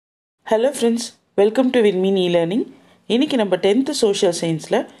Hello friends, welcome to Winmean e-learning. இன்னைக்கு நம்ம 10th social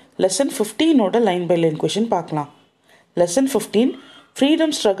scienceல lesson 15 ஓட line by line question பார்க்கலாம். Lesson 15 Freedom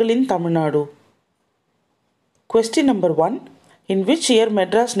Struggle in Tamil Nadu. Question number 1. In which year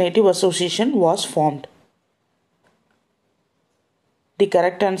Madras Native Association was formed? The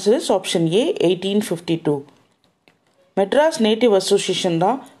correct answer is option A, 1852. Madras Native Association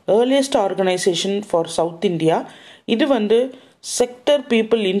தான் earliest organization for South India. இது வந்து sector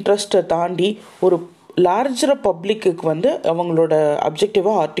people இன்ட்ரெஸ்ட்டை தாண்டி ஒரு larger பப்ளிக்கு வந்து அவங்களோட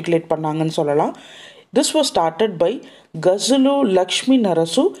அப்ஜெக்டிவாக articulate பண்ணாங்கன்னு சொல்லலாம். This was started by கசுலு Lakshmi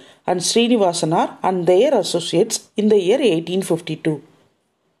Narasu and ஸ்ரீனிவாசனார் and there Associates in the year 1852.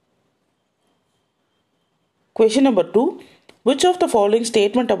 Question number 2. Which of the following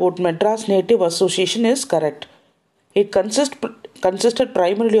statement about Madras Native Association is correct? It consisted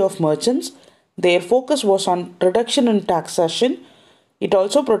primarily of merchants. Their focus was on reduction in taxation. It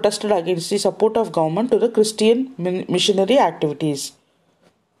also protested against the support of government to the Christian missionary activities.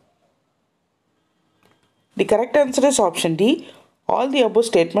 The correct answer is option D. All the above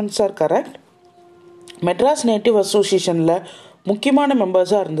statements are correct. Madras Native Associationல முக்கியமான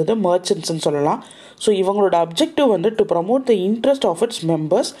மெம்பர்ஸாக இருந்தது மர்ச்சன்ட்ஸ்ன்னு சொல்லலாம். So இவங்களோட objective வந்து to promote the interest of it's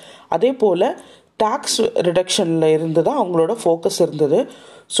members. அதே போல் tax ரிடக்ஷனில் இருந்து தான் அவங்களோட focus இருந்தது.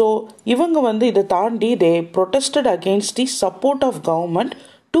 ஸோ இவங்க வந்து இதை தாண்டி தே protested against the support of government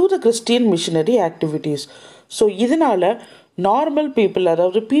to the Christian missionary activities. So இதனால் நார்மல் பீப்புள்,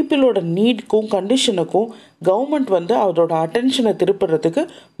 அதாவது பீப்புளோட நீட்க்கும் கண்டிஷனுக்கும் கவர்மெண்ட் வந்து அதோட அட்டென்ஷனை திருப்புறதுக்கு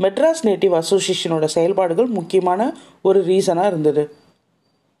மெட்ராஸ் நேட்டிவ் அசோசியேஷனோட செயல்பாடுகள் முக்கியமான ஒரு ரீசனாக இருந்தது.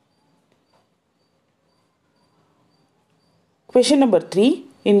 Question number 3.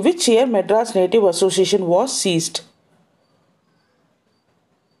 In which year Madras Native Association was seized?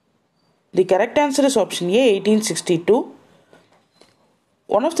 The correct answer is option A, 1862.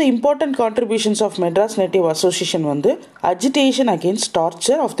 One of the important contributions of Madras Native Association வந்து agitation against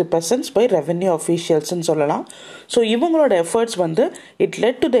torture of the peasants by revenue officials ன்னு சொல்லலாம். So இவங்களோட efforts வந்து it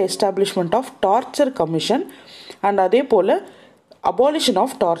led to the establishment of torture commission and அதே போல் abolition of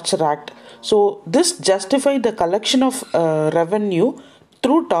torture act. So this justified the collection of revenue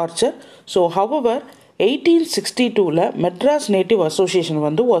through torture. So however 1862ல Madras Native Association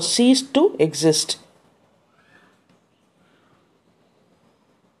வந்து was ceased to exist.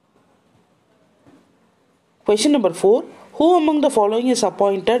 Question number 4. Who among the following is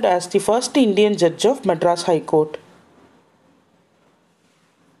appointed as the first Indian judge of Madras High Court?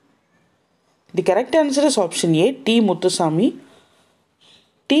 The correct answer is option A, T. Muthusamy.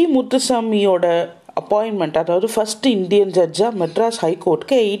 T. முத்துசாமியோட appointment, அதாவது first Indian ஜட்ஜாக Madras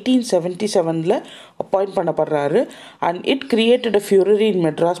ஹைகோர்ட்டுக்கு 1877 appoint பண்ணப்படுறாரு. And it created a ஃபியூரரி இன்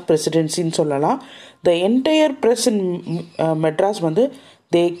மெட்ராஸ் பிரசிடென்சின்னு சொல்லலாம். The entire press இன் மெட்ராஸ் வந்து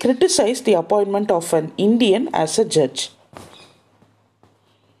தே criticise the appointment of an Indian as a judge.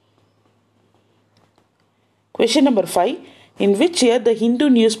 Question number 5. In which year the Hindu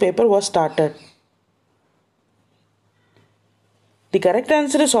newspaper was started? The correct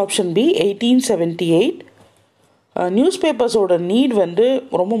answer is option B, 1878. நியூஸ்பேப்பர்ஸோட NEET வந்து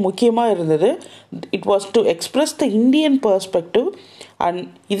ரொம்ப முக்கியமாக இருந்தது. It was to express the Indian perspective. And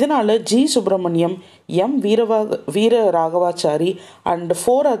இதனால் G Subramaniam, M வீர Raghavachari and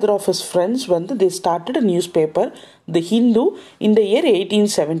 4 other of his friends வந்து they started a news paper the Hindu in the year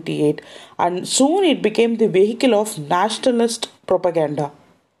 1878 and soon it became the vehicle of nationalist propaganda.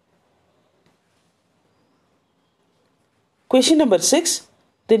 Question number 6.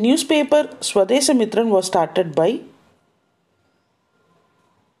 The newspaper Swadesamitran was started by?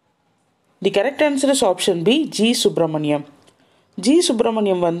 The correct answer is option B, G. Subramaniam. G.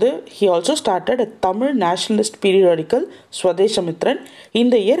 Subramaniam வந்து he also started a Tamil nationalist periodical Swadesamitran in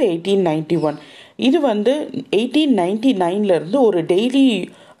the year 1891. இது வந்து 1899 இருந்து ஒரு daily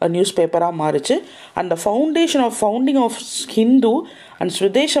news பேப்பராக மாறுச்சு. And founding of Hindu and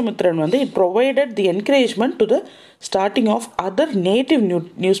ஸ்வதேசமித்ரன் வந்து it provided the encouragement to the starting of other native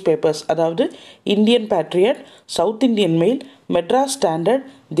news papers, அதாவது Indian Patriot, south Indian mail, Madras standard,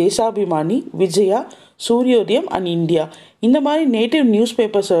 Deshabhimani, Vijaya, Suryodayam and India. இந்த மாதிரி native news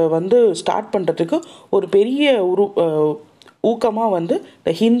பேப்பர்ஸை வந்து ஸ்டார்ட் பண்ணுறதுக்கு ஒரு பெரிய ஊக்கமாக வந்து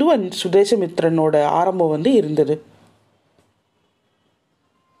த ஹிந்து அண்ட் சுதேசமித்ரனோட ஆரம்பம் வந்து இருந்தது.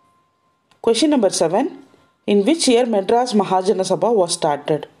 Question number 7. In which year Madras Mahajana Sabha was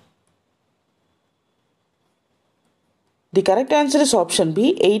started? The correct answer is option B,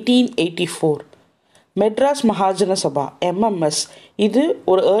 1884. Madras Mahajana Sabha, MMS, இது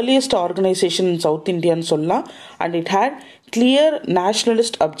ஒரு earliest organization in South India சொல்லலாம். And it had clear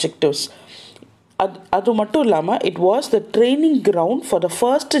nationalist objectives. அது மட்டும் இல்லாமல் it was the training ground for the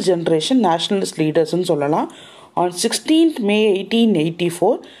first generation nationalist லீடர்ஸ்ன்னு சொல்லலாம். On 16th May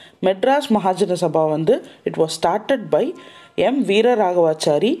 1884 Madras மகாஜன சபா வந்து it was started by M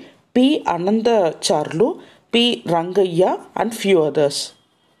Veeraraghavachari, B Ananthacharlu, B Rangaiah and few others.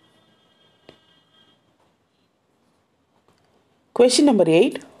 Question number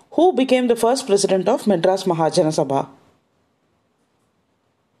 8. Who became the first president of Madras Mahajana Sabha?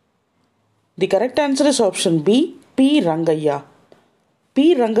 The correct answer is option B, P. Rangayya.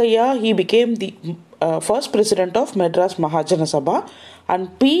 P. Rangayya, he became the first president of Madras Mahajana Sabha, and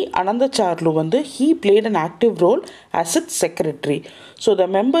P. Anandacharlu வந்து he played an active role as its secretary. So the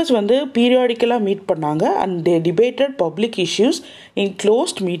members வந்து periodically meet பண்ணாங்க and they debated public issues in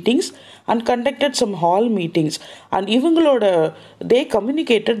closed meetings and conducted some hall meetings, and இவங்களோட they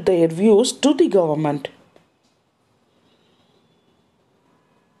communicated their views to the government.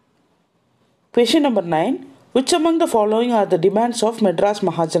 Question number 9. Which among the following are the demands of Madras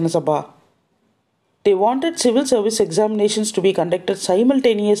Mahajana Sabha? They wanted civil service examinations to be conducted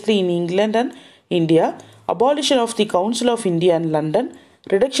simultaneously in England and India, abolition of the Council of India and London,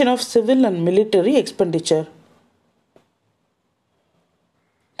 reduction of civil and military expenditure.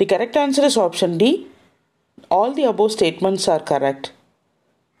 The correct answer is option D. All the above statements are correct.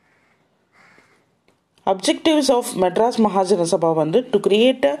 Objectives of Madras Mahajana Sabha வந்து to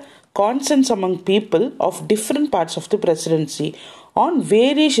create a consensus among people of different parts of the presidency on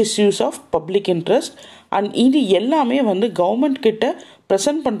various issues of public interest, and இது எல்லாமே வந்து government கிட்ட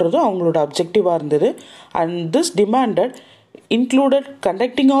present பண்ணுறதும் அவங்களோட அப்ஜெக்டிவாக இருந்தது. And this demanded included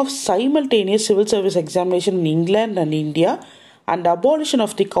conducting of simultaneous civil service examination in England and India, and abolition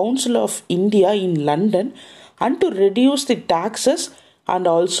of the Council of India in London, and to reduce the taxes and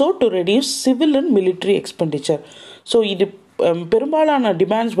also to reduce civil and military expenditure. So இது பெரும்பாலான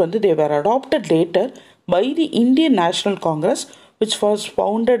demands வந்து they were adopted later by the Indian National Congress, which was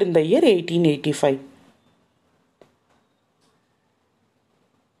founded in the year 1885.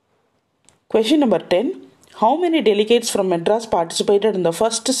 Question number 10. How many delegates from Madras participated in the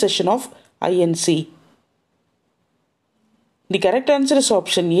first session of INC? The correct answer is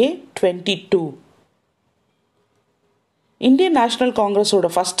option A, 22. Indian National Congress ஓட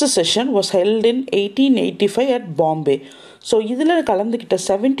first session was held in 1885 at Bombay. So இதில் கலந்துக்கிட்ட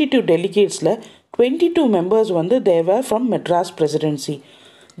 72 டெலிகேட்ஸில் 22 members வந்து they were from Madras Presidency.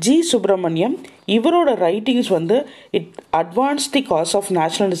 G Subramaniam இவரோட writings வந்து it advance the cos of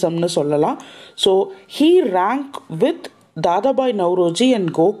நேஷனலிசம்னு சொல்லலாம். So he rank with Dadabhai Nowroji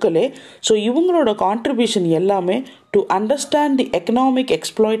and Gokhale. So இவங்களோட contribution எல்லாமே to understand the economic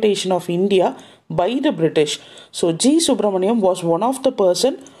exploitation of India by the British. So G. Subramaniam was one of the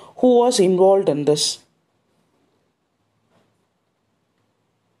person who was involved in this.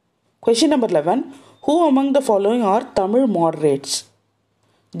 Question number 11. Who among the following are Tamil moderates?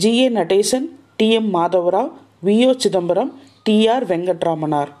 G. A. Natesan, T. M. Madhavrao, V. O. Chidambaram, T. R.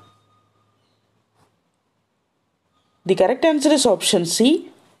 Venkatramanar. The correct answer is option C.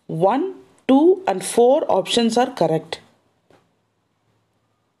 1, 2 and 4 options are correct.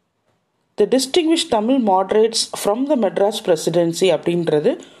 The distinguished Tamil moderates from the Madras Presidency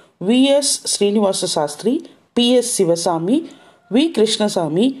அப்படின்றது V.S. Srinivasa Sastry, P.S. Sivasamy, V.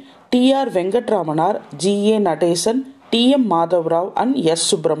 Krishnasamy, T.R. Venkatramanar, G.A. Natesan, T.M. Madhavrao and S.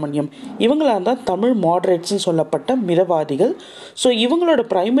 Subramaniam. இவங்களாம் தான் தமிழ் மாடரேட்ஸ்ன்னு சொல்லப்பட்ட மிதவாதிகள். So இவங்களோட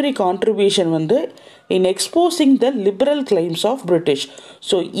primary contribution வந்து in exposing the liberal claims of British.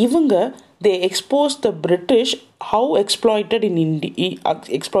 So இவங்க they exposed the British how exploited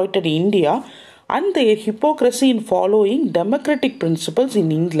India and their hypocrisy in following democratic principles in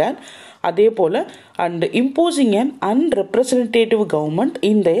England, அதே போல and imposing an unrepresentative government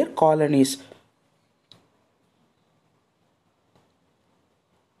in their colonies.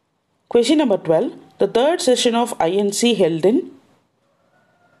 Question number 12. The third session of INC held in.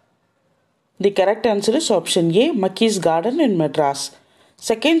 The correct answer is option A, Mackie's Garden in Madras.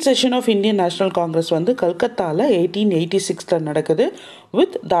 Second session of Indian National Congress வந்து கல்கத்தாவில் 1886 நடக்குது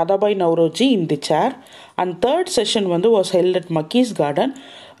with Dadabhai Nowroji in the chair, and third session வந்து was held at Mackie's Garden.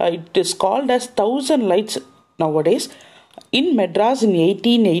 It is called as 1000 Lights nowadays in Madras in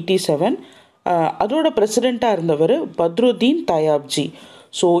 1887. அதோட பிரசிடெண்ட்டாக இருந்தவர் Badruddin Tyabji.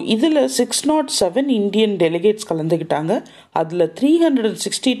 So இதில் 607 Indian delegates கலந்துக்கிட்டாங்க. அதில்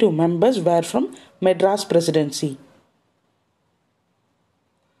 362 members where from Madras presidency.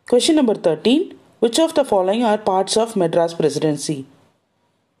 Question number 13. Which of the following are parts of Madras Presidency?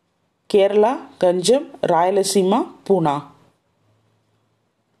 Kerala, Ganjam, Rayalaseema, Pune.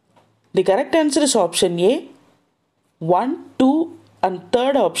 The correct answer is option A. 1, 2 and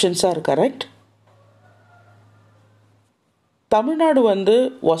 3rd options are correct. Tamil Nadu வந்து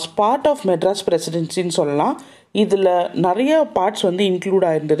was part of Madras பிரசிடென்சின்னு சொல்லலாம். இதில் நிறைய parts வந்து include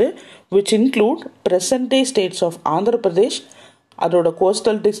ஆயிருந்தது, which include present day states of Andhra Pradesh, அதோட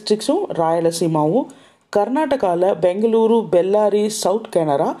coastal டிஸ்ட்ரிக்ஸும் ராயலசீமாவும், கர்நாடகாவில் Bengaluru, Bellary, south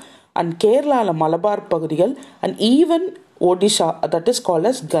Canara, and கேரளாவில் மலபார் பகுதிகள், and even Odisha, that is called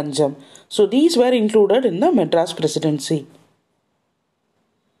as Ganjam. So these were included in the Madras Presidency.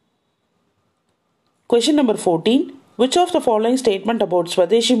 Question number 14. Which of the following statement about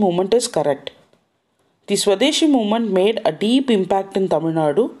Swadeshi movement is correct? The Swadeshi movement made a deep impact in Tamil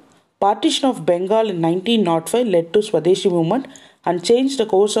Nadu. Partition of Bengal in 1905 led to Swadeshi movement and changed the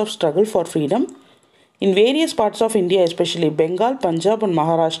course of struggle for freedom. In various parts of India, especially Bengal, Punjab and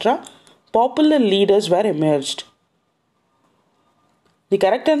Maharashtra, popular leaders were emerged. The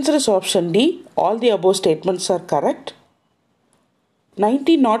correct answer is option D. All the above statements are correct.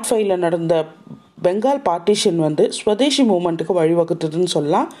 1905 நடந்த Bengal partition வந்து ஸ்வதேஷி மூமெண்ட்டுக்கு வழிவகுத்ததுன்னு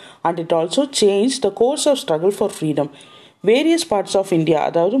சொல்லலாம். And it also change the course of struggle for freedom. Various parts of India,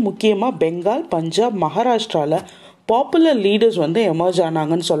 அதாவது முக்கியமாக பெங்கால், பஞ்சாப், மகாராஷ்டிராவில் popular leaders வந்து emerge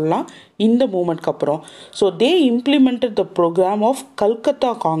ஆனாங்கன்னு சொல்லலாம் இந்த மூமெண்ட்க்கு அப்புறம். So they implemented the programme of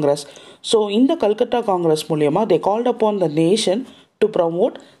Calcutta Congress. So இந்த கல்கத்தா காங்கிரஸ் மூலியமாக தே called upon the nation to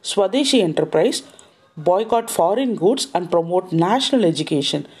promote Swadeshi enterprise, boycott foreign goods and promote national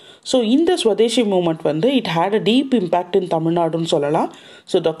education. So in the Swadeshi movement வந்து it had a deep impact in Tamil Nadu ன்னு சொல்லலாம்.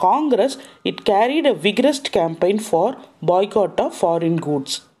 So the Congress, it carried a vigorous campaign for boycott of foreign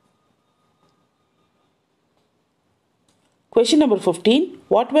goods. Question number 15.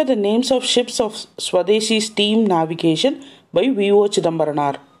 What were the names of ships of Swadeshi steam navigation by V.O.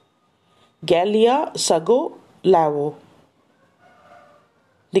 Chidambaranar? Gallia, Sago, Lavo.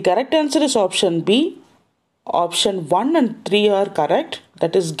 The correct answer is option B. Option 1 and 3 are correct.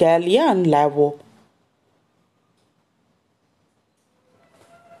 That is Gallia and Lavo.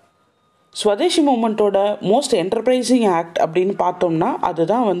 Swadeshi மூமெண்ட்டோட most enterprising act அப்படின்னு பார்த்தோம்னா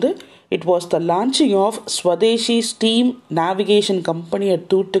அதுதான் வந்து it was the launching of Swadeshi steam navigation company at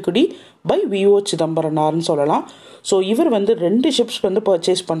Thoothukudi by V.O. சிதம்பரனார்னு சொல்லலாம். So இவர் வந்து 2 ships வந்து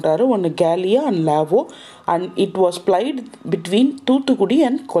purchase பண்ணுறாரு, ஒன்று கேலியா and Lao, and it was flight between Thoothukudi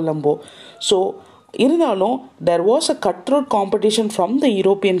and Colombo. So இருந்தாலும் there was a cut throat competition from the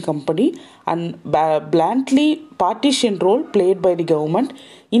European company and பிளான்ட்லி partition role plate by the government.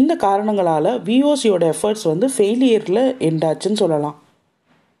 இந்த காரணங்களால் விஓசியோட efforts வந்து ஃபெயிலியரில் எண்டாச்சுன்னு சொல்லலாம்.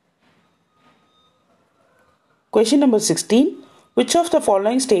 Question number 16. Which of the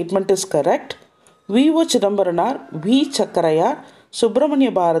following statement is correct? V.O. Chidambaranar, V. Chakkarayar,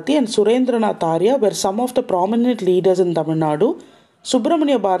 Subramanya Bharati and Surendranath Arya were some of the prominent leaders in Tamil Nadu.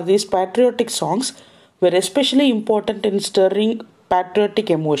 Subramanya Bharati's patriotic songs were especially important in stirring patriotic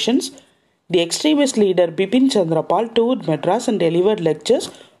emotions. The extremist leader Bipin Chandrapal toured Madras and delivered lectures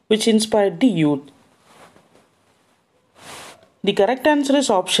which inspired the youth. The correct answer is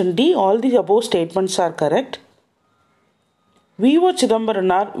option D. All the above statements are correct. V.O.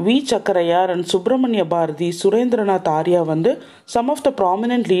 Chidambaranar, V. Chakkarayar and Subramanya Bharati, Surendranath Arya வந்து some of the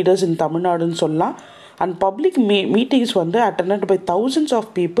prominent leaders in Tamil Nadu ன்னு சொல்லலாம். And public meetings வந்து attended by thousands of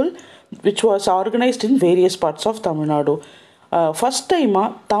people which was organized in various parts of Tamil Nadu. First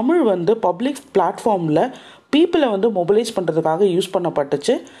டைமாக தமிழ் வந்து public பிளாட்ஃபார்மில் பீப்புளை வந்து mobilise பண்ணுறதுக்காக use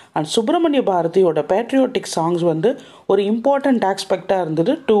பண்ணப்பட்டுச்சு. And Subramaniya பாரதியோட patriotic songs வந்து ஒரு இம்பார்ட்டண்ட் ஆஸ்பெக்டாக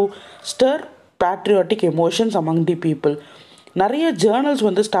இருந்தது டு ஸ்டர் patriotic emotions among the people. நிறைய ஜேர்னல்ஸ்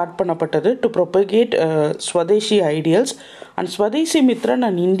வந்து ஸ்டார்ட் பண்ணப்பட்டது to propagate Swadeshi ideals. And Swadeshi Mithran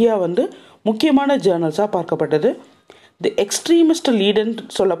and India வந்து முக்கியமான ஜேர்னல்ஸாக பார்க்கப்பட்டது. தி எக்ஸ்ட்ரீமிஸ்ட் லீடர்னு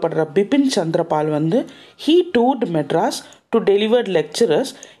சொல்லப்படுற பிபின் சந்திரபால் வந்து he டூர்ட் Madras to delivered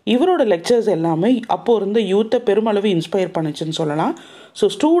lecturers. இவரோட லெக்சர்ஸ் எல்லாமே அப்போ இருந்த யூத்தை பெருமளவு இன்ஸ்பயர் பண்ணுச்சுன்னு சொல்லலாம். So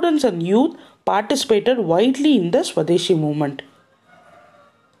students and youth participated widely in the Swadeshi moment.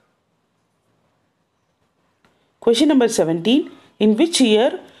 Question number 17. In which year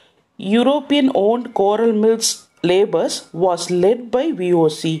European-owned coral mills labors was led by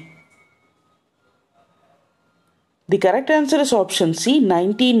VOC? The correct answer is option C,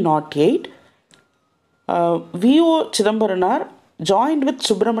 1908. V.O. Chidambaranar joined with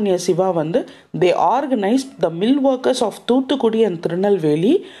Subramanya Siva வந்து they organized the mill workers of Thoothukudi and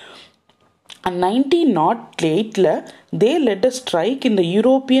Tirunelveli. And 1908 they led a strike in the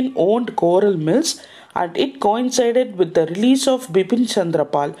European-owned coral mills and it coincided with the release of Bipin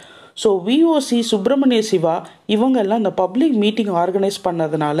Chandrapal. So VOC Subramaniya Siva இவங்கெல்லாம் இந்த public meeting organise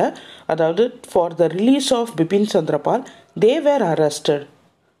பண்ணதுனால, அதாவது for the release of Bipin Chandrapal, they where arrested.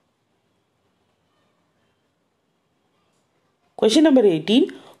 Question number 18.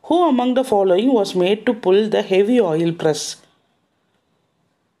 Who among the following was made to pull the heavy oil press?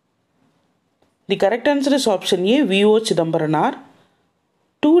 The correct answer is option A, V.O. Chidambaranar.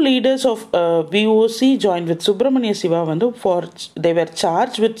 Two leaders of VOC joined with Subramania Shiva they were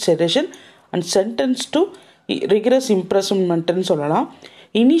charged with sedition and sentenced to rigorous imprisonment.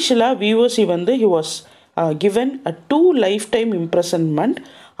 Initially, VOC he was given a 2 lifetime imprisonment,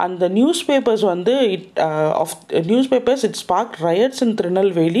 and the newspapers it sparked riots in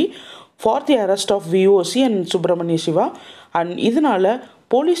Trinalveli for the arrest of VOC and Subramania Shiva, and idanaala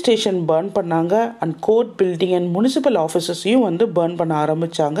police station burn பண்ணாங்க and court building and municipal offices-ஐயும் burn பண்ண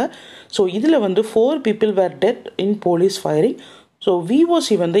ஆரம்பிச்சாங்க. So இதில் 4 people were dead in police firing. So VOC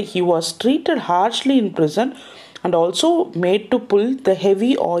he was treated harshly in prison and also made to pull the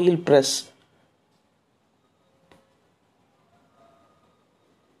heavy oil press.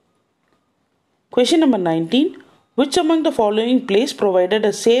 Question number 19. Which among the following place provided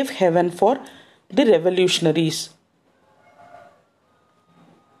a safe haven for the revolutionaries?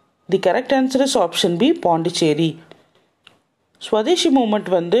 The correct answer is option B, Pondicherry. Swadeshi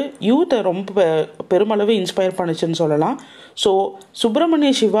moment யூத்தை ரொம்ப பெருமளவு inspire பண்ணிச்சுன்னு சொல்லலாம். So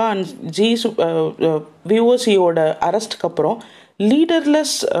Subramaniya Siva and விஓசியோட அரெஸ்ட்டுக்கு அப்புறம்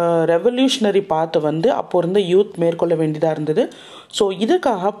லீடர்லெஸ் revolutionary பார்த்து அப்போ இருந்த youth மேற்கொள்ள வேண்டியதாக இருந்தது. ஸோ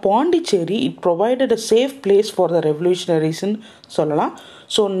இதுக்காக Pondicherry it provided a safe place for the ரெவல்யூஷனரிஸ்ன்னு சொல்லலாம்.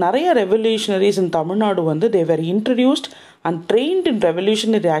 ஸோ நிறைய revolutionaries in Tamil Nadu they were introduced and trained in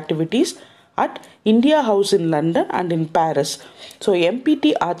revolutionary activities at India House in London and in Paris. So MPT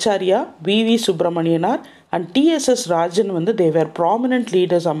Acharya, V.V. Subramanianar and T.S.S. Rajan they were prominent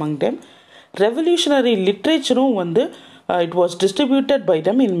leaders among them. Revolutionary literature it was distributed by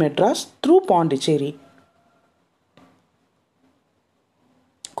them in Madras through Pondicherry.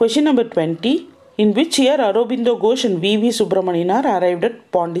 Question number 20. In which year Aurobindo Ghosh and V.V. Subramanianar arrived at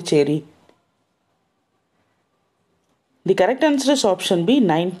Pondicherry? The correct answer is option B,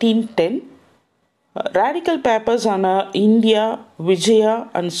 1910. Radical papers on India, Vijaya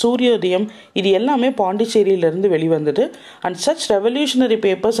and Suryodayam இது எல்லாமே பாண்டிச்சேரியிலிருந்து வெளிவந்தது. And such revolutionary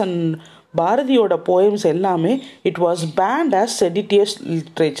papers and பாரதியோட poems எல்லாமே it was banned as seditious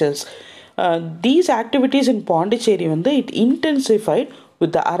literatures. These activities in Pondicherry it intensified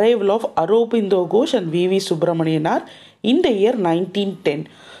with the arrival of Aurobindo Ghosh and V.V. Subramanianar in the year 1910.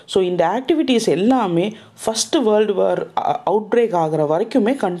 So இந்த activities எல்லாமே first world war outbreak ஆகிற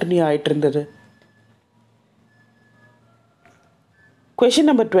வரைக்குமே continue ஆகிட்டு இருந்தது. Question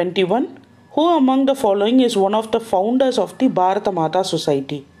number 21. Who among the following is one of the founders of the Bharata Mata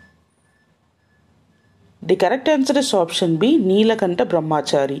Society? The correct answer is option B, Neelakanta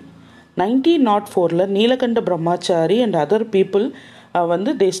Brahmachari. 1904 Neelakanta Brahmachari and other people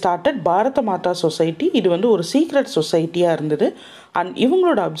they started Bharata Mata Society. இது ஒரு secret சொசைட்டியாக இருந்தது. And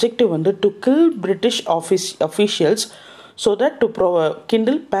இவங்களோட objective to kill British officials so that to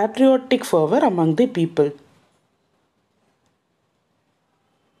kindle patriotic fervor among the people.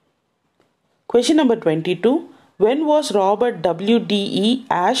 Question number 22. When was Robert W.D.E.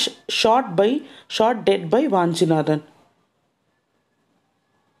 Ashe shot dead by Vanchinathan?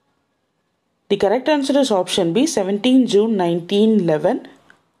 The correct answer is option B, 17 June 1911.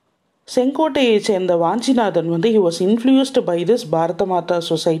 செங்கோட்டையை சேர்ந்த Vanchinathan he was influenced by this Bharata Mata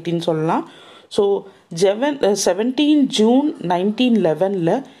Society ன்னு சொல்லலாம். So 17 June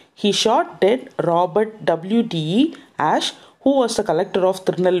 1911 he shot dead Robert W.D.E. Ashe, who was the collector of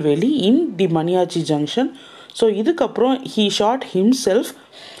Trinalveli in the Maniachi Junction. So இதுக்கப்புறம் he shot himself.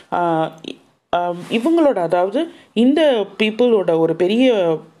 இவங்களோட அதாவது இந்த பீப்புளோட ஒரு பெரிய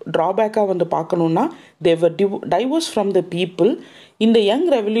ட்ராபேக்காக பார்க்கணுன்னா they were diverse from the people. இந்த யங்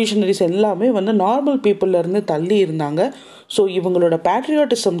ரெவல்யூஷனரிஸ் எல்லாமே நார்மல் பீப்புளிலேருந்து தள்ளி இருந்தாங்க. ஸோ இவங்களோட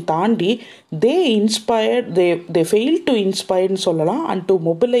பேட்ரியாட்டிசம் தாண்டி they failed to inspire சொல்லலாம் and to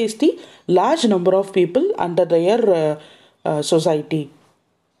mobilize the large number of people under their society.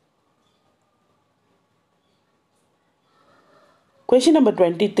 Question number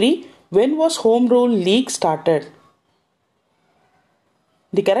 23. When was Home Rule League started?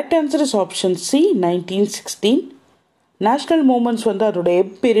 The correct answer is option C, 1916. National moments அதோட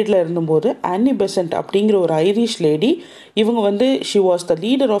எப் பீரியடில் இருந்தபோது Anne Besant அப்படிங்கிற ஒரு Irish lady இவங்க she was the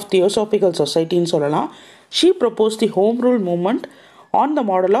leader of Theosophical சொசைட்டின்னு சொல்லலாம். She propose the home rule moment on the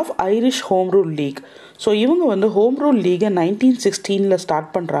model of Irish home rule league. So இவங்க home rule லீகை 1916 start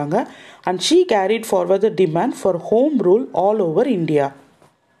பண்ணுறாங்க. And she carried forward the demand for home rule all over India.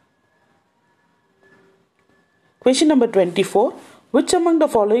 Question number 24. Which among the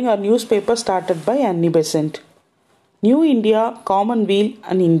following are newspapers started by Annie Besant? New India, Commonweal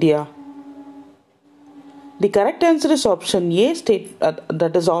and India. The correct answer is option A,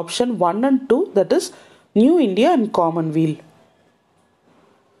 that is option 1 and 2, that is New India and Commonweal.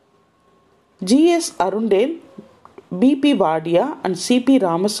 GS Arundale, BP Wadia and CP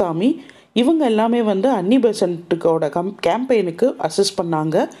Ramasamy இவங்க எல்லாமே வந்து அன்னி பெசன்ட்டுக்கோட கேம்பெயினுக்கு assist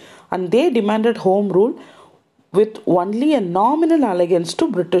பண்ணாங்க. And they demanded home rule with only a nominal அலைகன்ஸ் to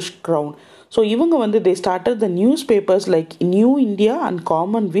British crown. So இவங்க வந்து they started the news papers like new India and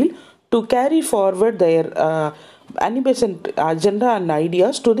Commonwealth to carry forward their Annie Besant agenda and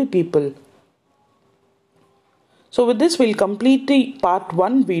ideas to the people. So with this we'll complete the part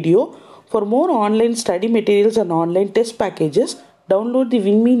 1 video. For more online study materials and online test packages, download the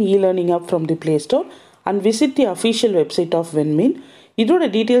Winmean e-learning app from the Play Store and visit the official website of Winmean. இதோட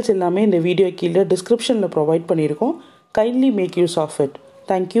details எல்லாமே இந்த video கீழே டிஸ்கிரிப்ஷனில் provide பண்ணியிருக்கோம். Kindly make use of it.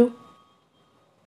 Thank you.